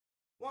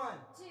One,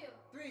 two,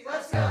 three,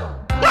 let's go!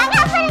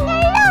 Jangan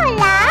mengeluh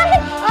lah.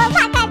 Mak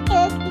kata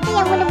kita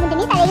yang muda-muda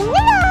ni tak boleh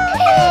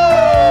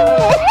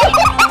mengeluh.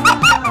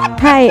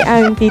 Hi,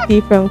 I'm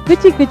Titi from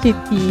Kuchi Kuchi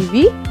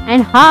TV.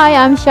 And hi,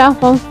 I'm Shah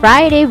from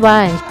Friday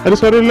Bunch. Ada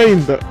suara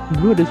lain tak?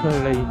 Dulu ada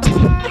suara lain.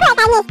 Kau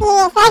tanya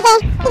serius.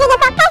 Okay. Kita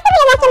ada podcast tu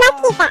boleh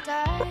maki-maki tak?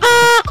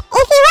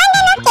 If you want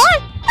then okay lah.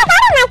 Kau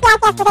baru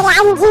maki-maki aku dari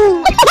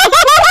anjing.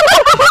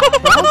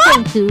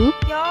 Welcome to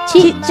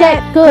Chit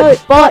Chat Good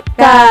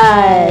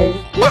Podcast.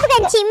 Ni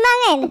bukan Cik Mang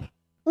kan?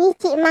 Ni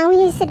Cik Mang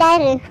punya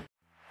saudara.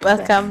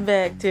 Welcome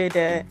back to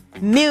the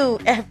new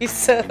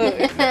episode.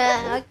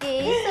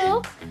 Okay,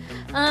 so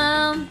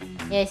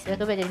yes,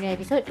 welcome back to the new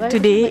episode.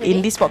 Today,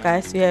 in this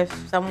podcast, we have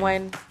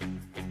someone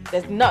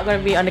that's not going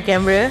to be on the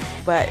camera,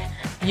 but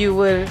you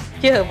will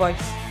hear her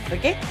voice.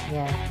 Okay?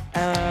 Yeah.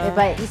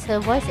 But is her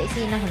voice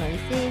sexy enough or not?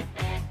 You say,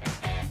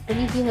 can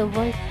you hear her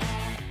voice?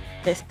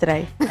 Let's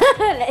try.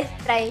 Let's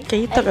try.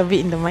 Can you talk a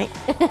bit in the mic?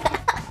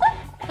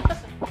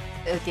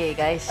 Okay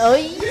guys. Oh,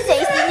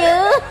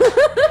 sexinya.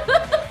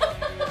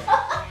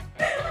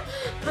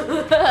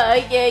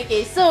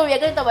 Okay. So we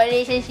are going to talk about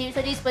relationship.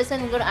 So this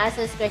person is going to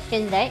ask us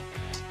questions, right?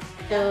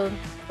 So,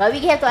 but we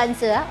have to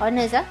answer,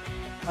 honest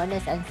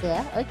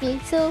answer.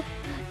 Okay. So,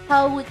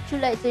 how would you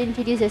like to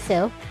introduce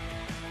yourself?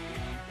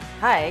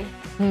 Hi,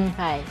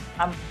 Hi.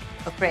 I'm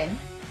a friend.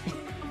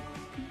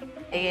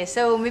 Okay,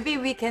 so maybe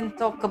we can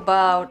talk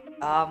about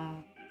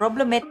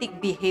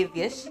problematic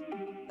behaviors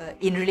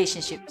in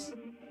relationships.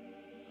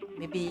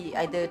 Maybe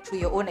either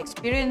through your own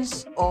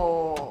experience,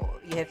 or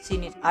you have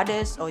seen it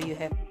others, or you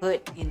have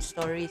heard in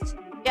stories.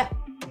 Yeah,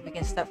 we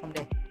can start from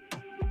there.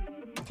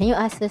 Can you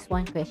ask us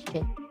one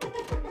question?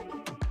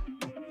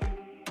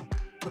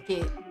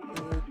 Okay,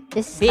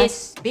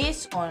 Just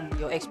based on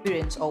your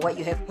experience or what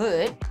you have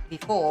heard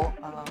before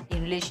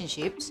in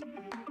relationships,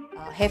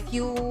 have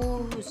you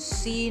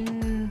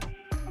seen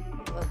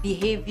a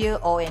behavior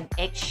or an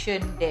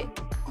action that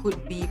could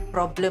be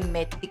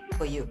problematic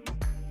for you?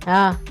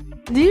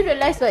 Do you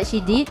realize what she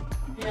did?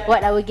 Yeah.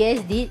 What our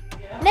guest did?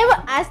 Never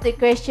ask the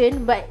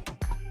question, but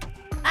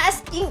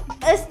asking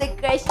us the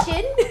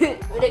question,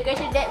 the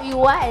question that we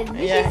want.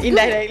 Which is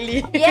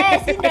indirectly. Good.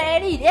 Yes,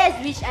 indirectly. Yes,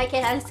 which I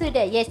can answer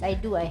that. Yes, I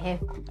do. I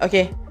have.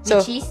 Okay, so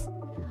Which is,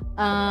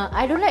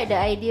 I don't like the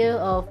idea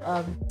of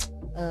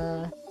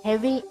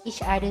having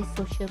each other's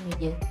social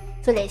media.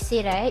 So let's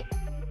say, right?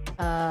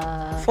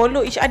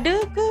 follow each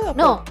other ke apa?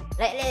 No,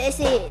 let's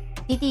say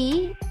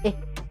Titi,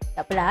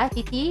 tak apalah,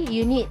 Titi,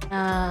 you need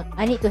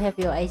I need to have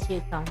your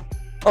IG account.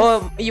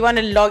 Oh, you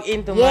want to log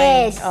into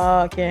Yes. mine?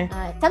 Oh, okay.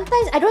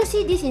 Sometimes I don't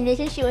see this in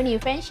relationship only.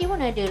 Friendship pun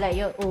ada like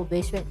your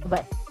best friend,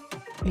 but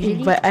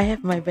really, But I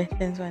have my best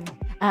friends one.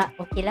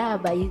 okay lah,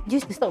 but you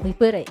used to stalk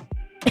people, right?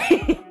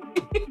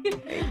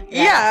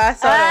 Yeah,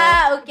 sort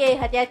of.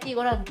 Okay, hati-hati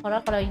korang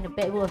kalau in the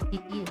bad book of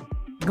Titi,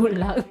 good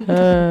luck.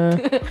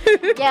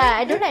 Yeah,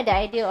 I don't like the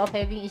idea of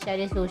having each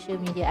other's social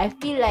media. I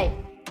feel like,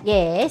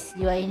 yes,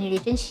 you are in a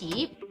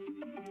relationship,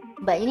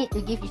 but you need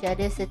to give each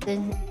other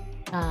certain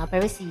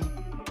privacy.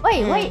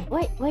 Why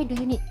do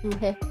you need to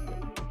have?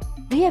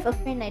 Do you have a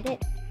friend like that?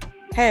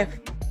 Have.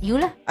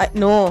 You lah.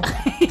 No.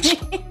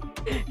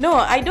 No,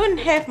 I don't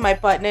have my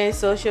partner's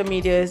social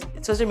media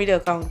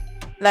account.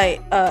 Like,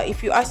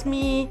 if you ask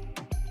me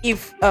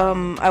if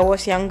I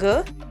was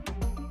younger,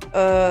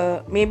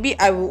 maybe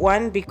I would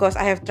want, because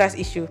I have trust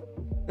issue.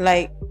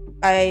 Like,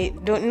 I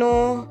don't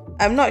know,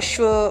 I'm not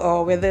sure,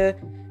 or whether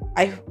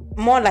I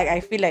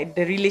feel like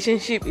the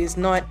relationship is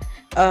not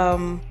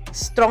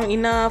strong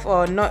enough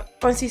or not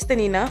consistent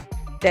enough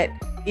that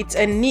it's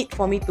a need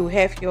for me to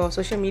have your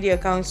social media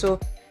account, so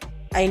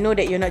I know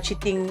that you're not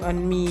cheating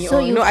on me,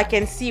 So or I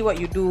can see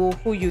what you do,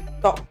 who you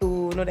talk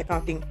to, that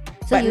kind of thing.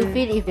 So you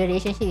feel if the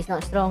relationship is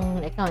not strong,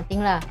 that kind of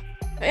thing lah.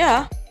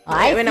 Yeah.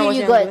 I when feel was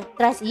you younger, got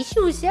trust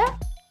issues, yeah.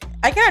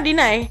 I cannot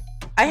deny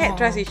I had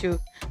trust issue,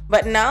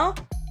 but now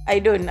I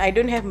don't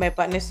have my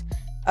partner's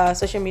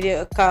social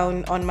media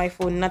account on my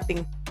phone,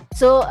 nothing.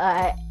 So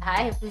I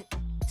have to,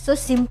 so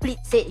simply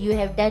said, you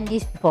have done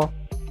this before.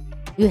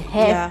 You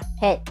have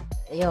had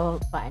your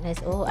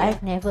partners. I've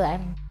never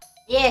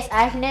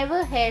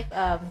had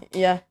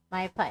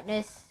my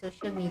partner's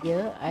social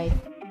media.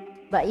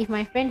 But if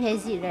my friend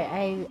has it,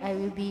 right, I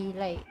will be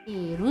like,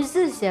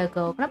 losers ya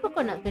kau. Kenapa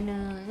kau nak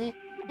kena?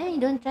 Then you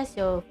don't trust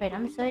your friend.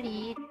 I'm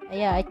sorry.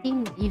 Yeah, I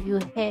think if you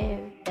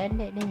have done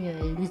that, then you're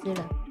a loser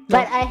lah.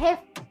 But I have.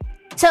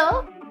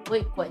 So,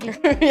 wait, what?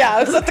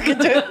 Yeah, I was so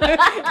terkejut.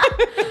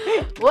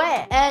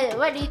 What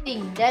do you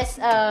think?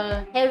 Does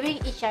having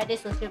each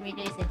other's social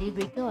media is a deal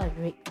breaker or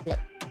red flag?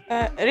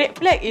 Red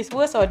flag is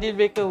worse or deal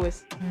breaker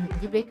worse?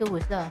 Deal breaker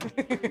worse lah.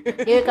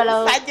 Dia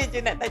kalau Saja je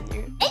nak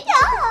tanya.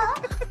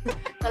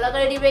 kalau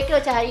deal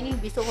breaker macam hari ni,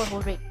 besok pun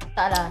break.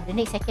 Tak lah, the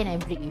next second I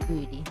break with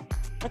you already.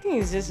 I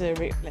think it's just a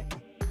red flag.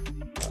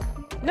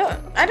 No,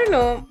 I don't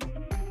know.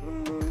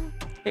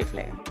 Red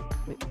flag.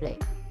 Red flag.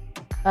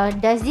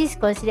 Does this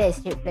consider as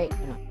red flag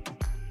or not?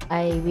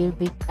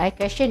 I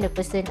question the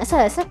person.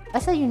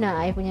 Asal you nak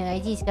I punya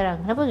IG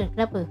sekarang?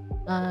 Kenapa?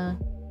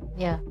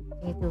 Yeah,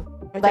 macam itu.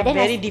 Macam then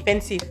very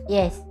defensive.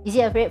 Yes. Is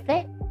it a red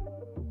flag?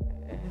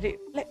 Red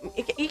flag.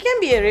 It can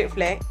be a red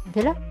flag.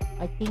 Okay lah.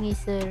 I think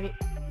it's a red.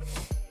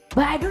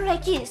 But I don't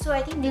like it, so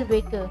I think deal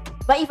breaker.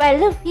 But if I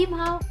love him,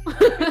 how?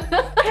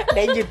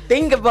 Then you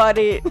think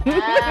about it.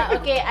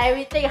 Okay, I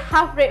will take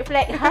half red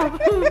flag, half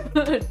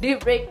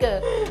deal breaker.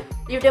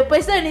 If the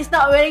person is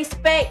not wearing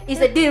spec,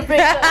 it's a deal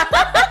breaker.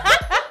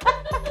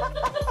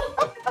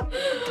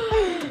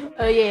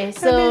 Okay,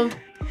 so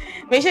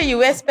Make sure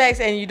you wear specs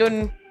and you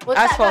don't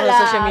ask for her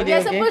social media.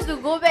 We are supposed to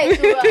go back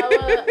to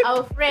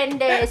our friend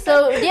there.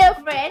 So, dear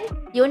friend,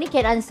 you only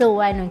can answer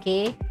one,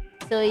 okay?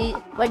 So,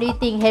 what do you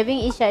think?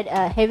 Having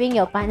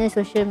your partner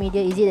social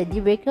media, is it a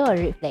deal breaker or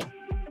red flag?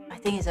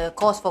 I think it's a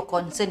cause for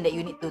concern that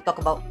you need to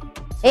talk about.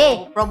 So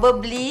Hey.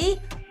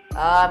 probably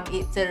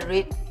it's a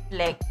red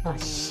flag. Oh,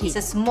 shit. It's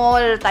a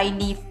small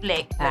tiny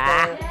flag,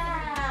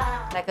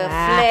 like a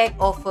flag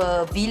of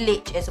a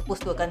village as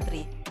opposed to a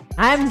country.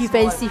 I'm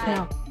defensive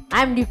now.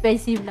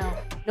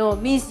 No,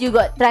 means you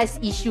got trust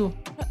issue.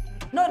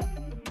 No,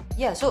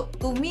 yeah. So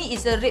to me,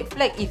 it's a red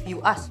flag if you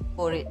ask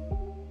for it.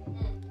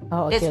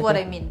 Oh, okay, That's what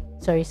I mean.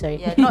 Sorry.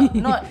 Yeah,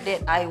 not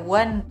that I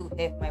want to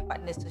have my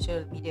partner's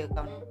social media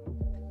account.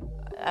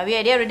 I mean,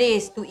 at the end of the day,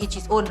 it's to each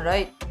his own,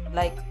 right?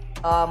 Like,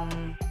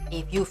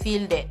 if you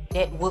feel that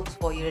works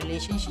for your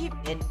relationship,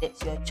 then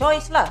that's your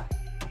choice lah.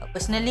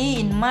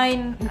 Personally, in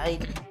mine,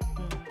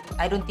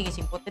 I don't think it's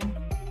important.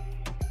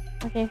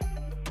 Okay.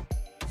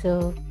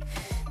 So,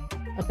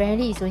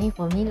 apparently it's only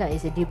for me lah.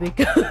 It's a deal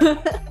breaker.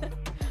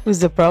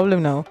 Who's the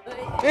problem now?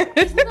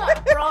 It's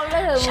not a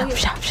problem.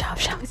 Sharp.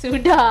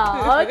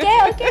 Sudah.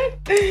 Okay.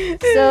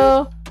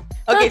 So,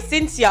 Okay,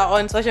 since you're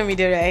on social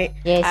media, right?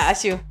 Yes. I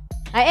ask you.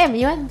 I am.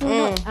 You want to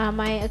know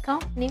my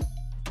account name?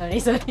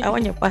 Sorry. I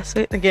want your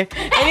password. Okay.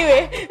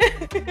 Anyway,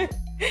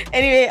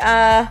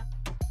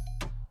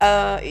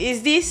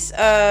 is this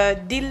a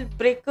deal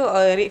breaker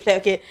or a red flag?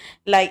 Okay,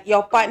 like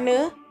your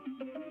partner,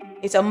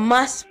 it's a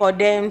must for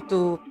them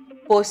to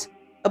post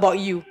about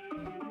you.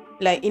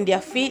 Like in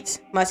their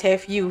feeds must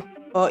have you,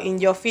 or in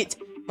your feeds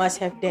must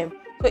have them.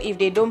 So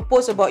if they don't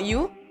post about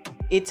you,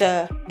 it's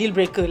a deal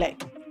breaker.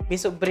 Like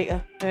besok break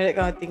that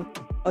kind of thing.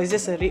 Or is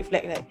this a red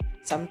flag? Like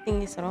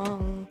something is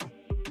wrong,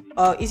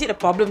 or is it a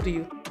problem to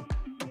you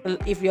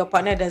if your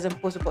partner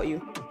doesn't post about you?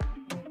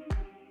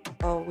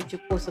 Or would you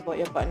post about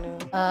your partner?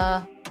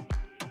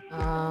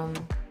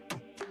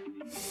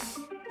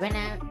 When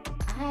I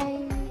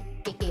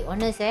okay,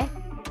 honest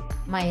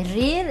my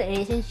real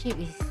relationship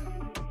is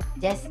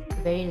just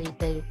very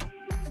little.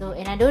 So,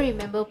 and I don't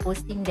remember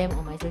posting them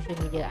on my social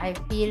media. I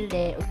feel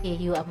that okay,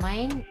 you are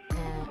mine.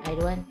 I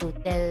don't want to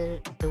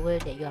tell the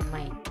world that you are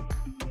mine.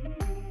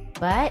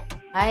 But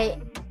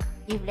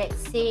if let's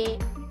say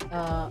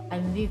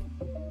I'm with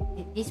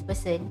this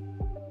person,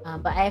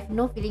 but I have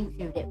no feelings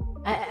with them.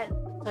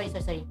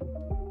 Sorry.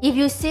 If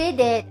you say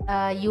that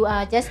you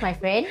are just my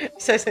friend,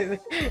 Sorry.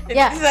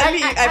 Yeah,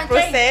 Suddenly I I'm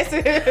process.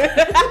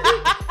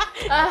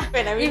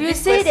 When I'm if with you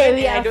this say that person,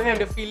 we I are don't have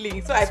the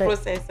feeling, so I Sorry.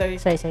 process. Sorry.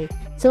 sorry.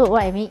 So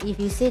what I mean, if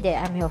you say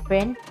that I'm your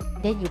friend,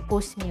 then you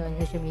post me on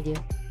social media.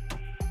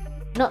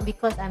 Not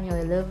because I'm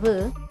your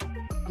lover,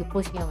 you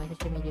post me on my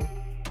social media.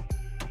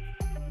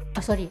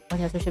 On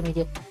your social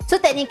media. So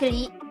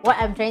technically, what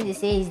I'm trying to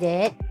say is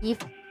that if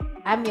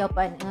I am your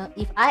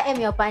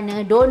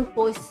partner, don't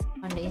post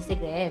on the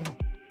Instagram.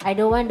 I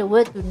don't want the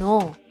world to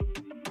know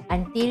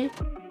until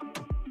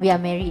we are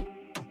married.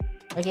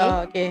 Okay?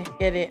 Oh, okay,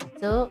 get it.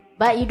 So,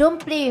 but you don't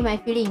play with my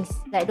feelings.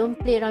 Like, don't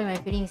play around with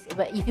my feelings.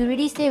 But if you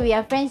really say we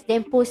are friends,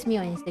 then post me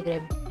on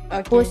Instagram.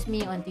 Okay. Post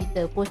me on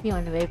Twitter. Post me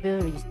on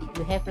wherever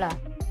you have lah.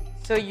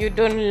 So you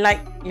don't like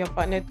your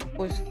partner to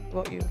post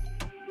about you,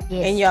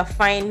 Yes. and you are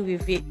fine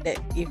with it that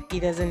if he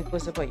doesn't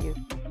post about you.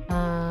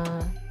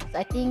 So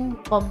I think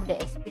from the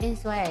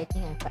experience why I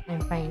think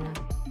I'm fine lah.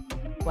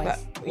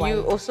 But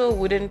you also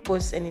wouldn't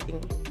post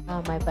anything.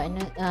 My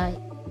partner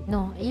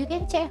no, you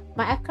can check.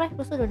 My archive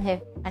also don't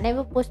have. I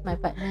never post my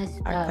partner's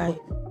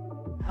Archive.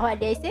 what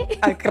did I say?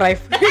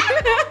 Archive.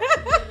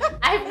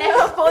 I've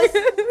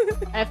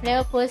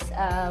never post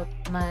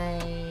my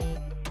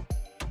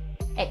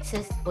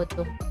ex's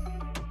photo.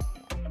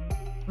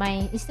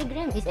 My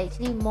Instagram is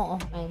actually more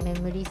of my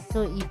memories.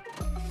 So if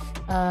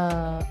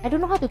I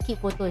don't know how to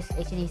keep photos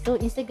actually. So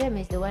Instagram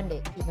is the one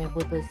that keep my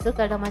photos. So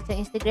kalau macam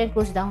Instagram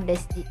close down,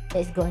 that's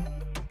gone.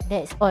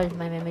 That's all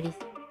my memories.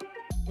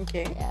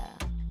 Okay. Yeah.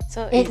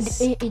 So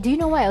Do you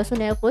know why I also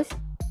never post?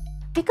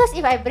 Because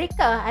if I break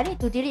up, I need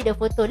to delete the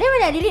photo. Then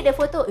when I delete the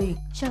photo,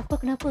 Syah, kau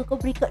kenapa kau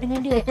break up dengan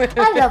dia?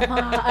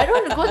 Alamak, I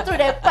don't want to go through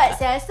that part.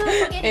 So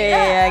forget it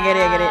lah. Yeah, I get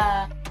it.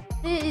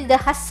 This is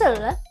the hustle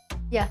lah.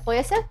 Yeah, for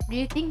yourself, do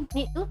you think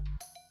need to?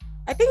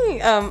 I think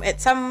at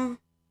some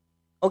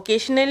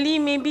occasionally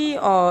maybe,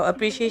 or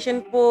appreciation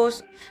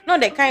post,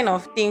 not that kind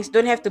of things.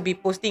 Don't have to be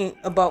posting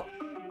about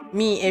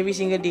me every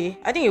single day.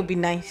 I think it would be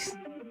nice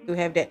to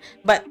have that,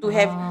 but to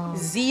have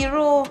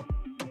zero.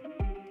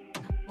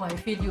 Oh, I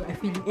feel you.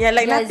 Yeah,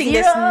 like Yeah, nothing.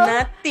 zero. There's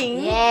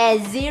nothing.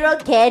 Yeah, zero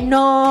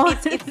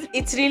cannot.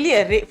 It's really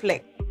a red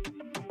flag.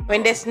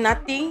 When there's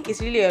nothing, it's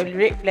really a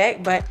red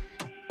flag. But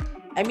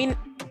I mean,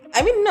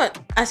 I mean, not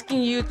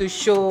asking you to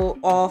show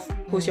off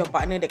who's your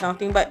partner, that kind of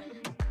thing, but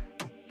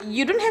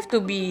you don't have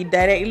to be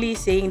directly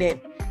saying that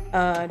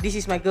this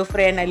is my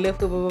girlfriend, I love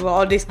her, blah, blah, blah,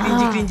 all this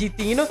cringy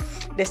thing, you know.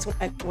 There's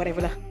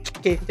whatever lah.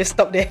 Okay, just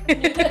stop there.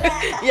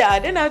 Yeah,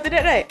 then after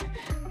that, right,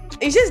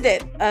 it's just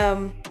that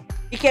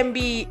it can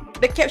be,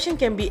 the caption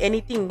can be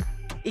anything.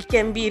 It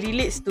can be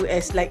relates to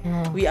as like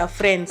we are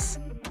friends.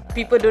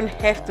 People don't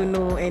have to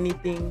know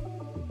anything.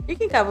 You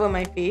can cover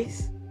my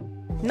face.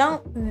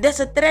 Now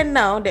there's a trend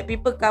now that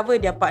people cover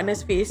their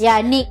partner's face.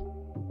 Yeah, Nick.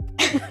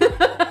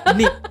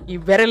 Nick, you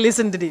better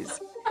listen to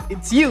this.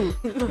 It's you.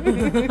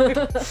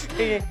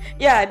 Okay.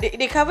 Yeah,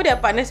 they cover their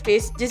partner's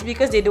face just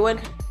because they don't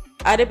want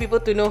other people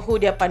to know who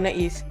their partner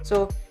is.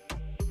 So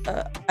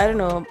I don't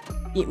know,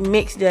 it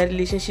makes their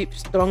relationship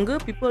stronger.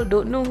 People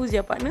don't know who's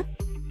their partner.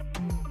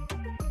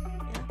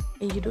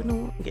 Yeah. And you don't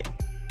know. Okay.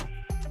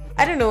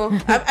 I don't know.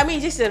 I mean,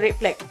 it's just a red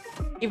flag.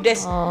 If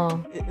there's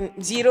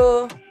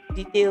zero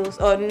details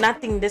or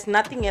nothing, there's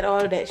nothing at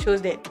all that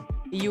shows that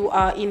you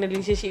are in a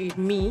relationship with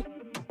me,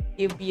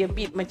 it'll be a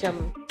bit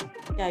macam,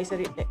 yeah, it's a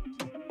red flag.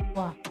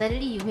 Wah,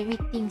 suddenly you make me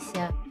think,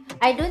 yeah.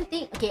 I don't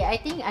think, okay, I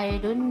think I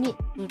don't need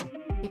to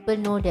people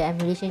know that I'm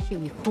in a relationship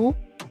with who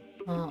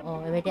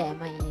or whether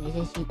am I in a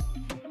relationship.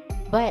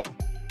 But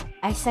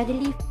I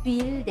suddenly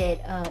feel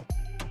that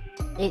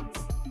it's,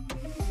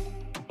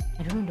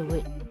 I don't know the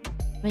word.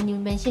 When you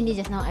mentioned this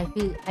just now, I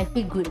feel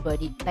good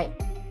about it. Like,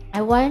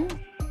 I want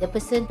the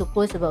person to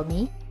post about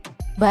me,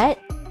 but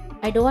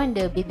I don't want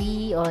the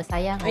baby or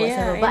sayang or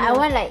whatever. But I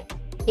want like,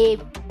 hey,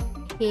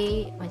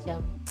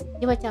 macam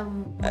dia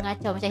macam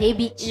mengacau, macam hey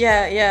bitch.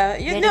 Yeah.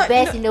 You're the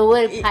best in the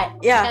world part.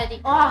 Yeah. Kind of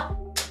thing. Oh,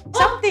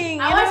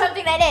 something. I want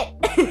something like that.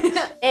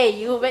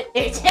 Hey, you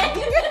better check.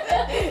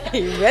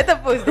 You better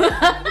post it.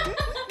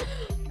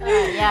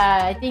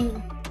 Yeah,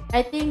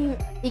 I think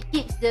it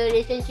keeps the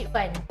relationship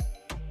fun.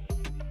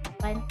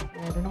 I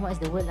don't know what's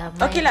the word lah.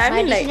 Okay lah, I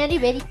mean like, dictionary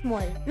very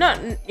small.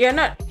 You're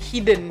not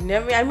hidden.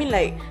 I mean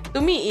like,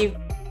 to me, if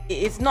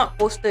it's not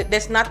posted,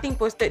 there's nothing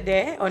posted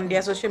there on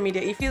their social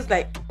media, it feels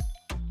like,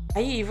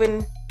 are you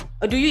even,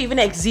 or do you even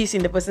exist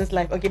in the person's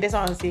life? Okay, that's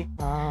what I'll say.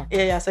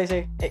 Yeah,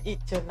 sorry.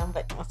 It's your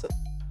number.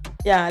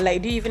 Yeah, like,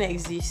 do you even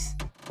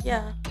exist?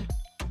 Yeah.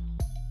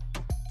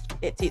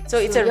 That's it. So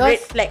it's a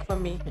red flag for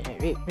me.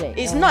 Red flag.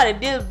 It's not a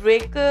deal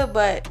breaker,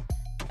 but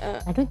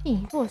I don't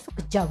think itu so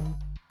kejam.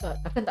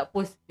 Takkan tak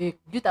post, you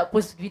tak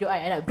post video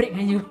I nak break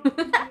dengan you.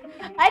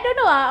 I don't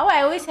know why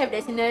I always have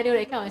that scenario,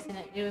 that kind of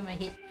scenario in my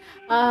head.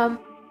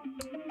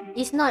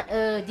 It's not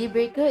a deal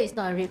breaker, it's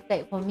not a red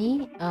flag for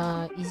me.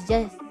 It's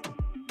just,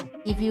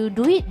 if you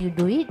do it, you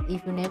do it.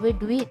 If you never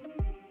do it,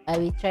 I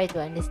will try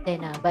to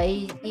understand But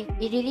it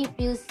really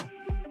feels,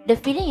 the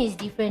feeling is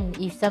different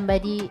if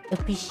somebody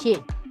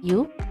appreciate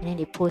you and then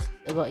they post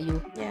about you.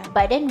 Yeah.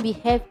 But then we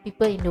have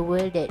people in the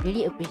world that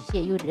really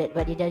appreciate you,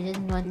 but they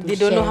doesn't want to they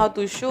share. don't know how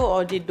to show,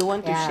 or they don't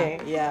want to share.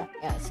 Yeah.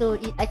 So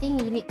I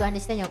think you need to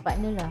understand your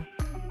partner lah.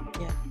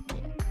 Yeah.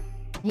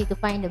 You need to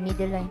find the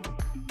middle line.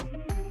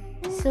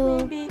 So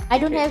Maybe I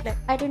don't have a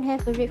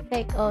red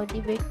flag or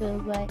deal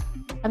breaker, but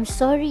I'm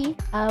sorry,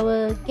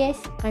 our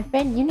guest, my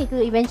friend, you need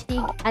to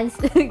eventually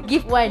answer,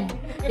 give one.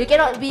 You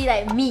cannot be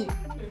like me.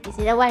 Is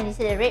it a one?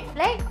 Is it a red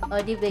flag or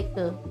deal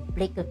breaker?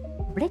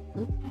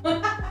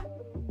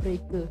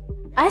 Breaker.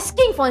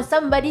 Asking for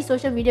somebody's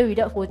social media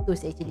without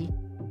photos actually.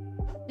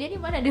 Dia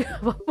ni mana ada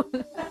apa-apa.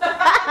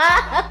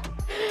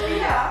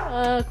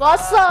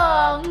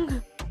 Kosong.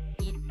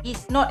 It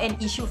is not an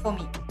issue for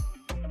me.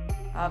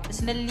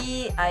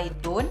 Personally, I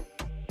don't.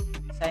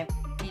 So I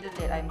feel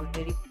that I'm a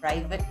very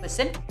private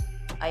person.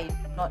 I'm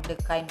not the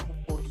kind who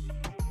posts.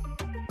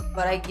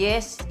 But I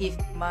guess if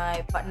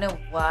my partner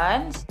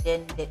wants,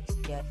 then that's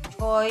their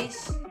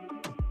choice.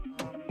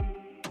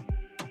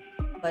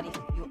 But if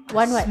you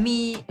ask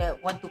me that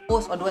want to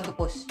post or don't want to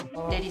post,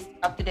 that is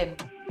up to them.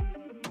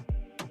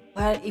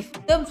 But if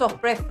in terms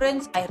of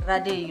preference, I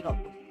rather you not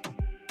post.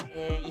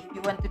 If you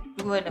want to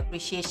do an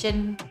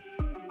appreciation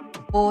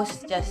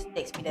post, just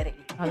text me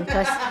directly.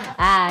 Because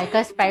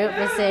private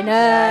person.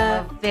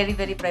 I'm a very,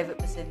 very private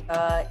person.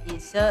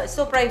 It's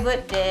so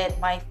private that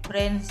my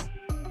friends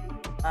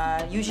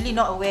are usually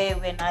not aware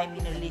when I'm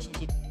in a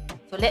relationship.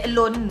 So let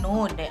alone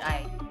know that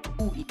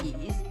who it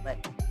is. But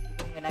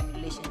even when I'm in a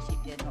relationship,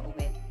 they're not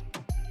aware.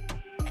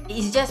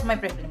 It's just my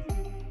preference.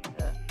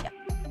 Yeah,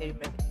 very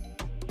private.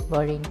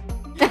 Boring.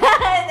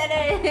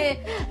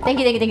 Thank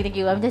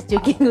you. I'm just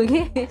joking,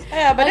 okay?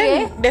 Yeah, but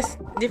then there's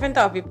different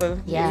type of people.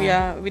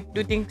 Yeah. We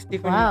do things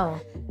differently. Wow.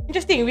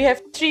 Interesting. We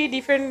have 3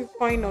 different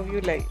point of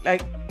view.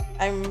 Like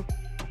I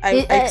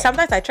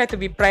sometimes I try to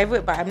be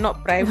private, but I'm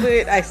not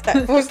private. I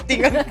start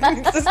posting on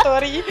Insta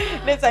story.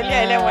 Then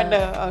suddenly I want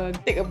to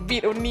take a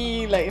bit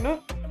only, like, you know.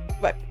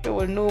 But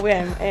people will know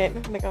where I'm at.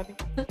 That kind of thing.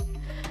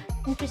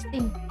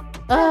 Interesting.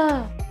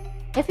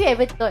 Have you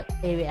ever thought?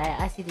 Wait,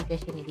 I asked you the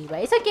question already,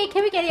 but it's okay.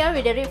 Can we carry on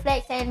with the red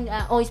flags and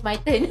it's my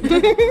turn.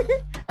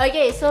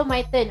 Okay, so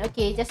my turn.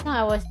 Okay, just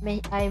now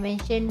I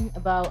mentioned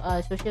about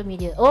social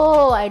media.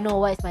 Oh, I know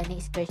what's my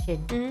next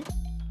question.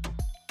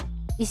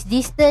 Is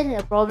distance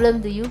a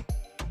problem to you?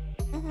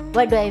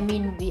 What do I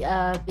mean? We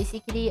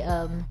basically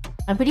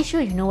I'm pretty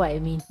sure you know what I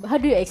mean. How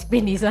do you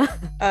explain this?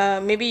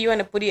 Maybe you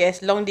want to put it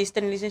as long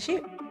distance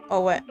relationship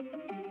or what?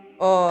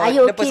 Or Are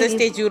you the okay person with-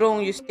 stay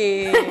Jurong, you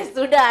stay.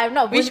 Sudah, I'm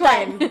not Which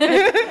buntan. one?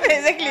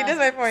 Exactly, that's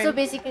my point. So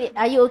basically,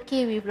 are you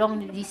okay with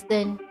long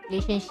distance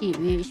relationship,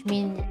 which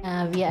mean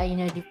we are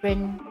in a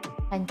different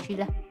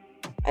country lah?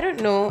 I don't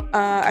know.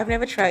 I've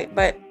never tried,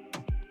 but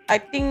I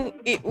think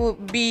it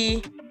would be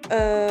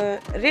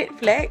a red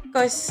flag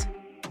because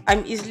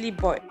I'm easily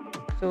bored.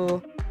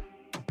 So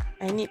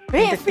I need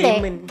Red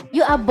flag. entertainment.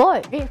 You are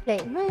bored. Red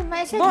flag.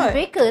 Might as well Bored. deal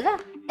breaker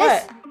lah.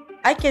 But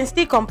I can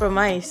still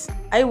compromise.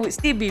 I would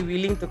still be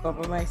willing to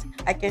compromise.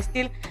 I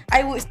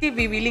would still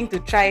be willing to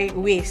try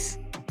ways.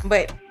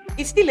 But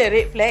it's still a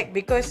red flag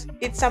because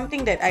it's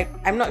something that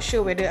I'm not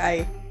sure whether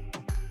I'm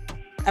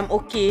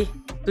okay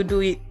to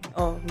do it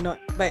or not.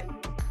 But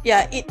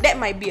yeah, that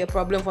might be a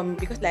problem for me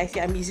because like I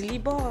said, I'm easily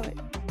bored.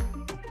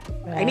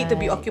 I need to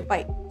be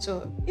occupied.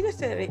 So it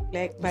is a red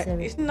flag, but a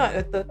red it's not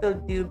a total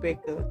deal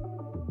breaker.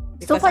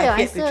 So Because far your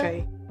I've yet to answer,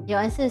 try. your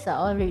answers are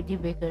all red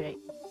deal breaker,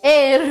 right?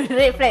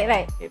 Red flag,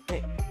 right? Red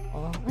flag.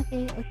 Oh,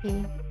 okay.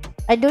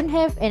 I don't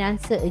have an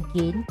answer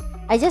again.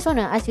 I just want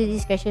to ask you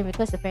this question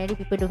because apparently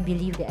people don't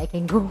believe that I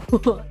can go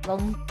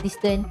long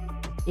distance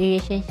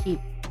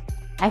relationship.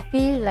 I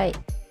feel like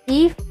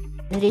if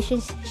the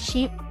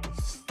relationship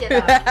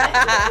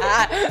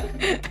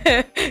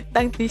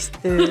Tongue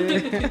twister.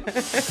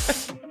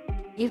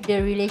 if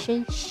the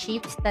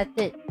relationship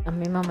started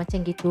memang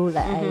macam gitu,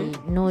 like I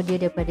know dia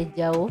daripada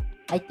jauh,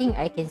 I think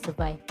I can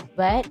survive.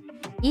 But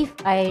if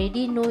I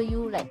already know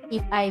you, like if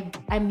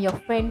I'm your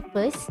friend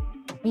first,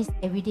 means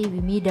everyday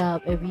we meet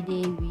up,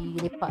 everyday we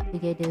lepak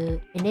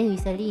together, and then we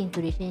suddenly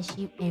into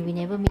relationship and we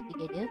never meet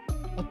together,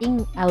 I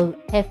think I will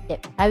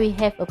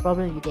have a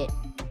problem with that.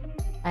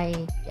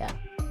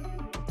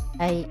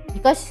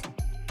 Because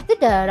kita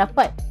dah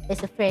rapat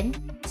as a friend,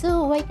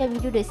 so why can't we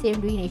do the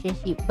same during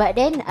relationship? But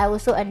then I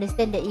also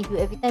understand that if you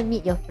every time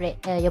meet your friend,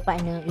 your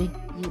partner, you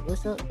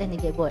also tend to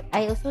get bored.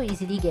 I also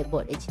easily get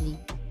bored actually.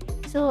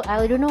 So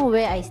I don't know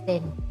where I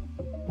stand.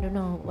 I don't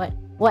know what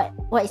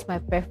is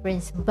my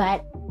preference,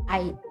 but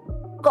I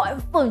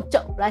confirm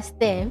chop last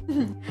time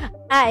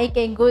I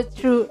can go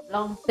through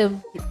long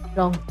distance.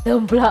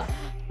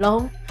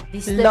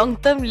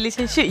 Long-term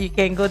relationship you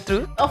can go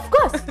through. Of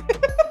course.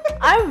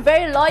 I'm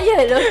very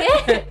loyal,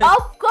 okay?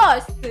 Of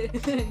course.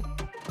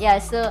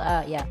 Yeah, so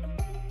I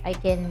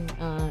can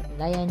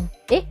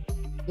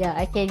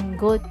I can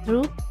go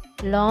through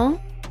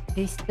long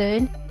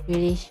distance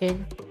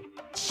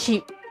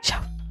relationship.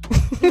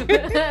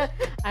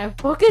 I'm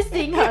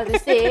focusing how to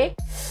say.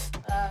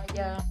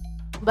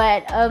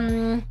 But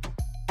I'm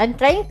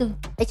trying to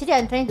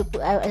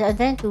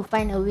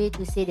find a way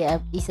to say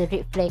that it's a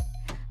red flag.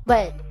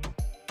 But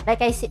like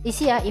I said, you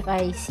see, if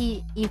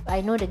I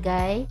know the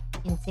guy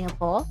in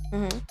Singapore,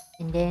 and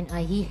then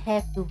he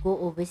have to go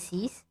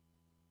overseas,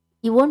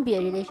 it won't be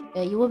a red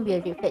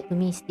flag to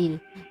me still.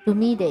 To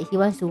me that he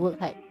wants to work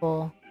hard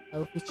for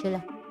our future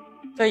lah.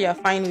 So you're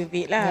fine with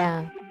it lah.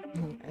 Yeah.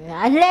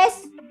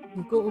 Unless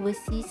you go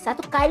overseas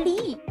satu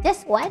kali,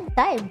 just one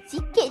time,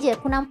 sikit je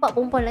aku nampak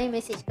perempuan lain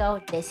message kau,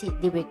 that's it,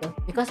 deal breaker.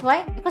 Because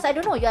why? Because I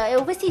don't know, you are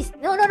overseas.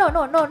 No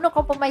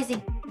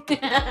compromising.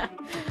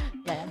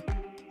 Yeah.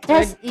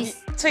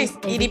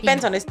 It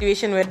depends on the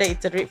situation whether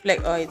it's a red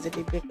flag or it's a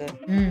deal breaker.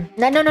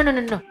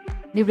 No.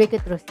 Deal breaker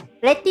terus.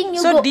 Letting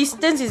you So go.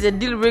 distance is a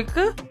deal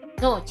breaker?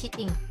 No,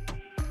 cheating.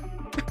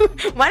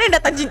 Mana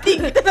datang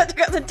cheating? Kita tak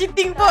cakap pasal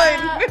cheating pun.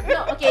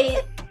 No, okay.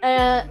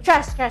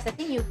 Trust. I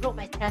think you broke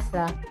my trust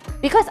lah.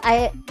 Because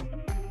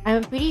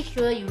I'm pretty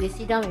sure you will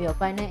sit down with your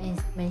partner and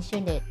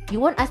mention that you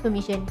won't ask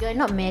permission. You are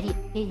not married.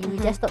 Okay, you will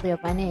just talk to your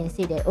partner and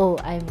say that,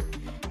 oh, I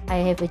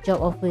have a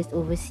job offers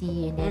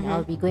overseas, and then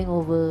I'll be going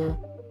over.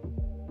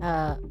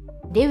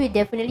 They will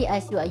definitely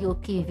ask you, are you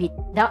okay with it?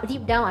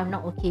 Deep down, I'm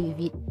not okay with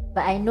it,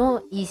 but I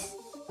know it's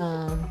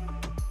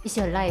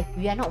your life.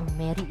 We are not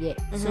married yet,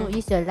 so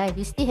it's your life.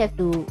 You still have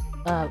to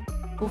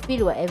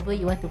fulfill whatever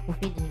you want to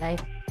fulfill in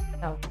life.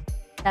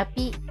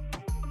 Tapi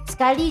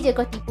sekali je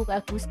kau tipu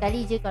kat aku,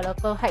 sekali je kalau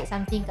kau hide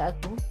something kat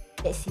aku,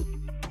 that's it.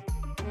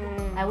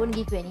 I won't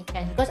give you any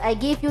chance because I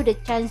gave you the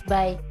chance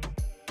by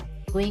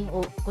going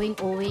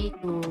away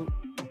to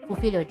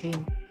fulfill your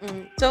dream.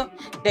 So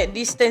that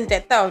distance,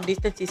 that type of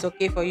distance is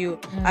okay for you.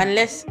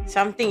 Unless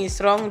something is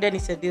wrong, then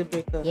it's a deal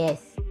breaker. Yes.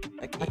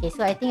 Okay,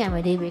 so I think I'm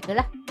a deal breaker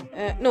lah.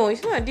 No,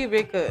 it's not a deal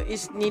breaker.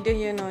 It's neither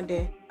here nor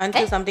there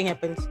until something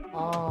happens.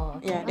 Oh,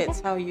 okay. Yeah, that's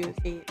how you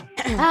say it.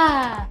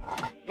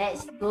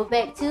 Let's go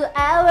back to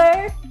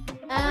our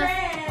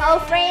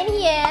friend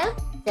here.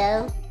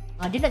 So,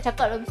 dia nak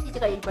cakap lah, mesti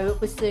cakap in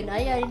private person.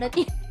 Ayah dia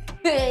nanti.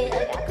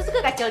 Aku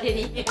suka kacau dia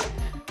ni.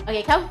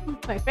 Okay, come,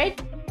 my friend.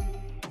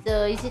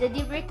 So, is it a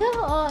deal breaker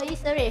or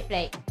is it a red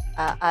flag?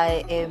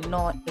 I am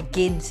not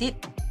against it.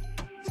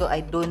 So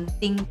I don't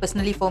think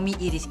personally for me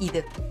it is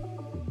either.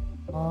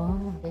 Oh,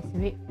 that's a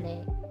red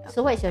flag.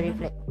 So what is your red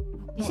flag?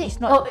 You said It's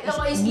not.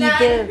 it's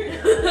neither.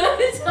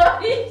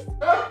 Sorry.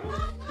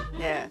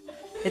 Yeah,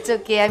 it's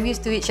okay. I'm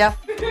used to it, Shaf.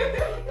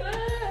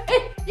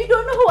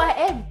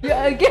 You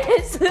are a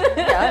guest.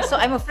 Yeah, so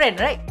I'm a friend,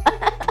 right?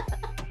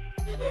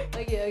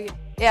 Okay.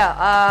 Yeah,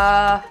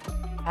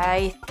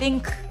 I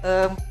think,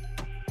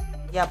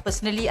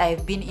 personally,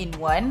 I've been in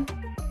one,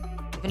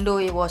 even though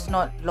it was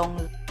not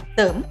long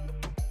term.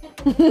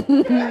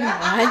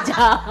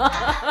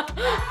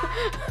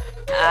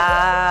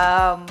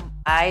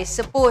 I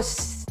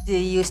suppose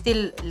you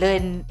still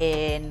learn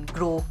and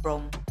grow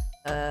from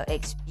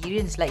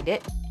experience like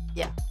that.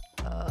 Yeah.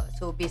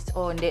 So based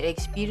on that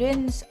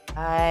experience,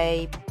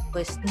 I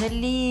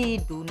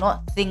personally do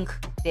not think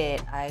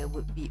that I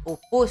would be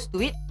opposed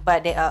to it,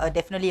 but there are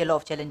definitely a lot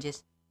of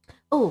challenges.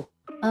 Oh,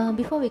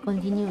 before we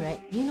continue,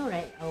 right? You know,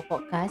 right? Our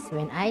podcast,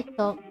 when I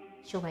talk,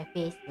 show my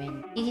face.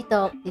 When Titi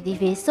talk, Titi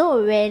face. So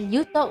when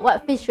you talk,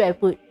 what face should I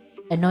put?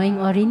 Annoying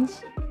orange?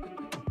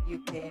 You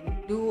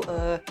can do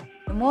the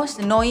most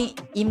annoying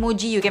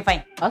emoji you can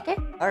find. Okay.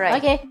 Alright.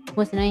 Okay.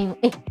 Most annoying.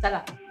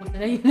 Salah. Most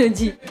annoying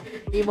emoji.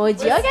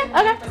 Emoji. Okay.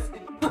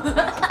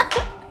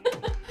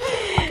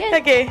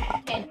 Okay.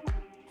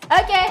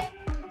 Okay.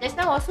 Just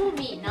now was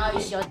me. Now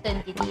it's your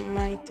turn, Titi.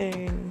 My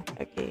turn.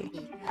 Okay.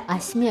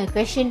 Ask me a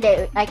question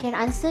that I can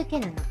answer,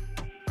 can or not?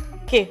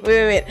 Okay,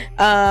 wait.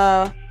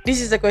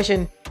 This is the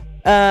question.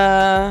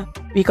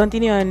 We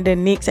continue on the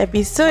next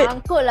episode.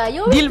 Angkut lah.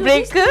 You Deal do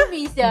this breaker? to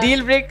me, sia.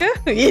 Deal breaker?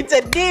 It's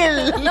a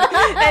deal.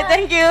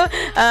 Thank you.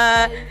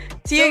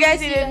 See you guys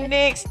in the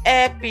next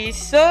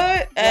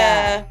episode.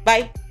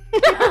 Bye.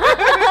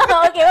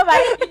 Okay,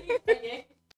 bye-bye.